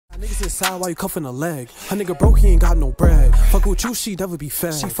Niggas inside while you cuffing a leg. Her nigga broke, he ain't got no bread. Fuck with you, she never be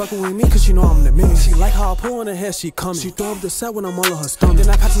fed. She fucking with me cause she know I'm the man. She like how I pull in her hair, she coming. She throw up the set when I'm all on her stomach.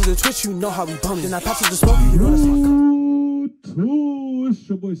 Then I patch the Twitch, you know how we bumming. Then I patch the smoke, you know that's my Two, it's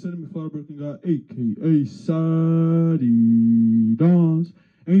your boy Cedii McFly guy, aka Cedii.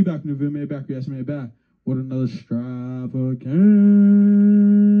 And we back in the video, man, back reaction, man, back with another extravaganza.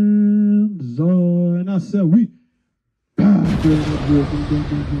 And I said we back.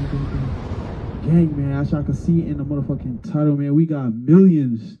 Gang, man, as y'all can see in the motherfucking title, man, we got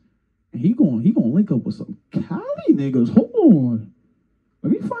Millionz. And he gonna link up with some Cali niggas. Hold on.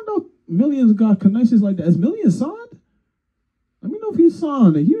 Let me find out Millionz got connections like that. Is Millionz signed? Let me know if he's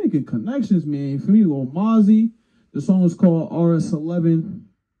signed. He making connections, man. For me, on Mozzy. The song is called RS11.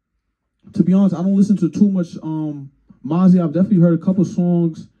 To be honest, I don't listen to too much Mozzy. I've definitely heard a couple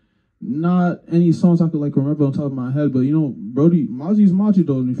songs. Not any songs I could like remember on top of my head, but you know, Brody, Mozzy's Mozzy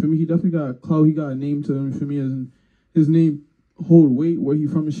though. You feel me? He definitely got clout. He got a name to him. You feel me? As in his name hold weight, where he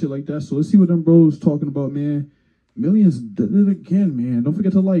from and shit like that. So let's see what them bros talking about, man. Millionz did it again, man. Don't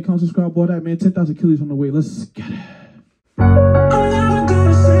forget to like, comment, subscribe, all that, man. 10,000 killies on the way. Let's get it.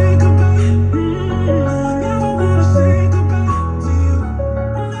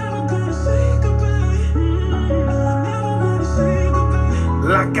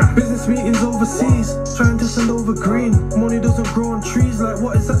 Business meetings overseas, trying to send over green. Money doesn't grow on trees, like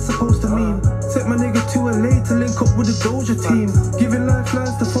what is that supposed to mean? Take my nigga to LA to link up with the Doja team. Giving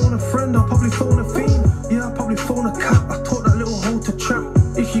lifelines to phone a friend, I'll probably phone a fiend. Yeah, I'll probably phone a cat, I taught that little hoe to trap.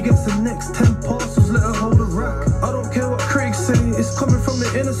 If she gets the next 10 parcels, let her hold a rack. I don't care what critics say, it's coming from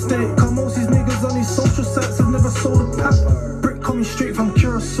the interstate. Cause most these niggas on these social sites have never sold a pack. Brick coming straight from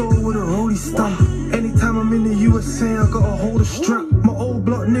Curacao with a rollie stamp. Anytime I'm in the USA, I gotta hold a strap. My old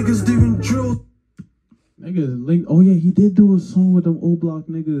block niggas doing drills. Niggas link. Oh yeah, he did do a song with them old block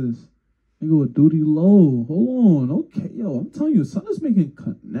niggas. Nigga with Duty Low. Hold on. Okay, yo, I'm telling you, son is making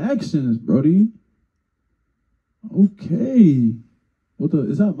connections, brody. Okay. What the?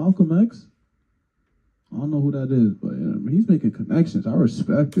 Is that Malcolm X? I don't know who that is, but yeah, I mean, he's making connections. I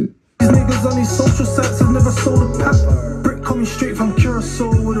respect it. These niggas on these social sites have never sold a pack. Brick coming straight from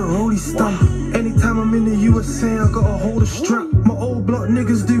Curacao with a rollie stamp. Anytime I'm in the USA, I gotta hold a strap. My old block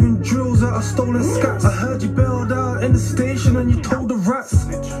niggas doing drills out of stolen scats. I heard you bailed out in the station and you told the rats.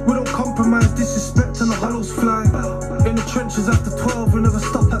 We don't compromise, disrespect and the hollows fly. In the trenches after 12, we never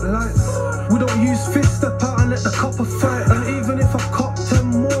stop at lights. We don't use fists, step out and let the copper fight. And even if I cop 10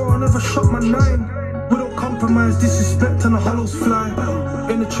 more, I'll never shot my 9. We don't compromise, disrespect and the hollows fly.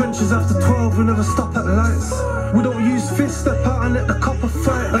 In the trenches after 12, we never stop at lights. We don't use fists, step out and let the copper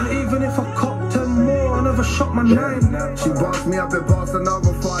fight. And even if I cop 10 more, I never shot my 9. She bossed me up in Boston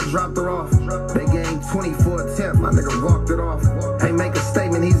over before I dropped her off. They gained 24 attempts, my nigga walked it off. Hey, make a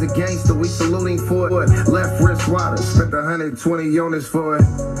statement, he's a gangster, we saluting for it. Left wrist water, spent 120 units for it.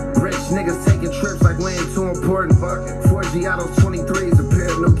 Rich niggas taking trips like we ain't too important. 4 Giottos, 23s, a pair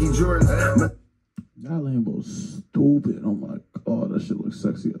of Nuki Jordans. That Lambo's stupid. Oh my god, that shit looks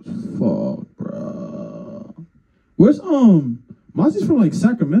sexy as fuck, bruh. Where's Mozzy's from like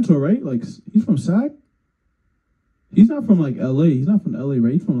Sacramento, right? Like he's from Sac? He's not from like LA. He's not from LA,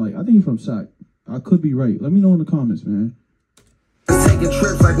 right? He's from like, I think he's from Sac. I could be right. Let me know in the comments, man. Taking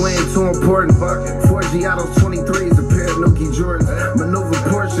trips like we ain't too important. 4 Giottos, 23s, a pair of Nuki Jordans. Maneuver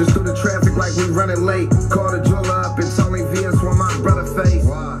Porsches through the traffic like we running late. Call the jeweler up and told me VS on my brother face.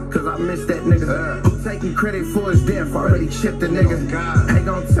 Cause I missed that nigga. Who taking credit for his death? Already chipped the nigga. Ain't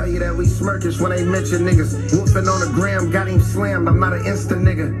gonna tell you that we smirkish when they mention niggas. Wolfing on the gram, got him slammed. I'm not an instant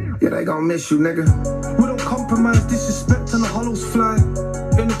nigga. Yeah, they gon' miss you, nigga. We don't compromise, disrespect and the hollows fly.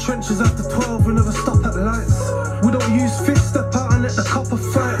 In the trenches after 12, we never stop at lights. We don't use fists, step out and let the copper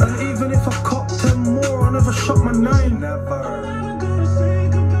fight. And even if I cop 10 more, I never shot my 9. Never.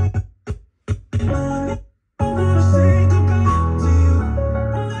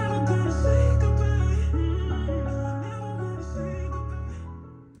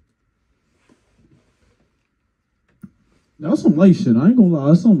 That's some light shit. I ain't gonna lie,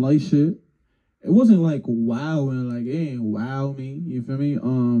 that's some light shit. It wasn't like wow and like it ain't wow me. You feel me?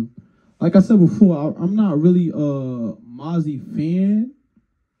 Like I said before, I'm not really a Mozzy fan.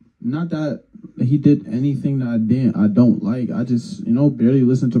 Not that he did anything that I don't like. I just, you know, barely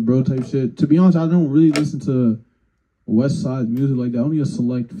listen to bro type shit. To be honest, I don't really listen to West Side music like that. Only a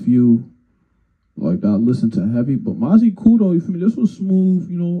select few like that I listen to heavy. But Mozzy cool though. You feel me? This was smooth.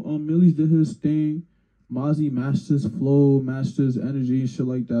 You know, Millionz did his thing. Mozzy masters flow, masters energy and shit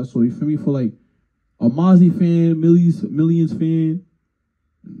like that. So you feel me? For like a Mozzy fan, Millionz fan,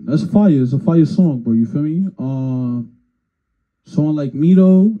 that's fire. It's a fire song, bro. You feel me? Someone like me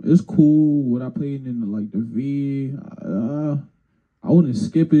though, it's cool. What I played in the V, I wouldn't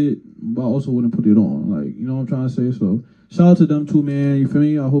skip it, but I also wouldn't put it on. Like, you know what I'm trying to say? So shout out to them too, man. You feel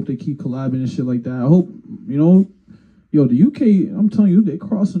me? I hope they keep collabing and shit like that. I hope, you know, yo, the UK, I'm telling you, they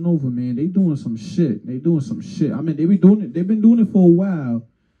crossing over, man. They doing some shit. They doing some shit. I mean, they've been doing it for a while,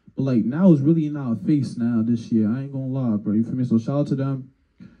 but like now it's really in our face now this year. I ain't gonna lie, bro. You feel me? So shout out to them.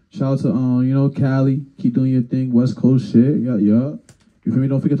 Shout out to you know, Cali. Keep doing your thing, West Coast shit. Yeah. You feel me?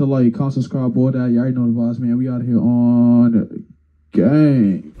 Don't forget to like, comment, subscribe, all that. You already know the vibes, man. We out here on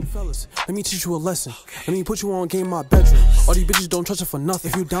gang. Fellas, let me teach you a lesson. Let me put you on game in my bedroom. All these bitches don't trust her for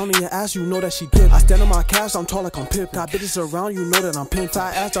nothing. If you down in your ass, you know that she give. I stand on my cash, I'm tall like I'm Pip. Got bitches around, you know that I'm pimp.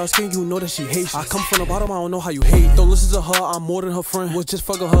 Fat ass, dark skin, you know that she hates. I come from the bottom, I don't know how you hate. Don't listen to her, I'm more than her friend. Was just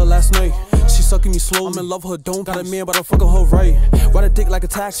fucking her last night. She sucking me slow, I'm in love with her, don't got a man, but I'm fucking her right. Ride a dick like a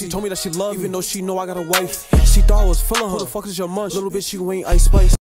taxi, told me that she loved me, even though she know I got a wife. She thought I was feeling her. Who the fuck is your munch? Little bitch, you ain't Ice Spice.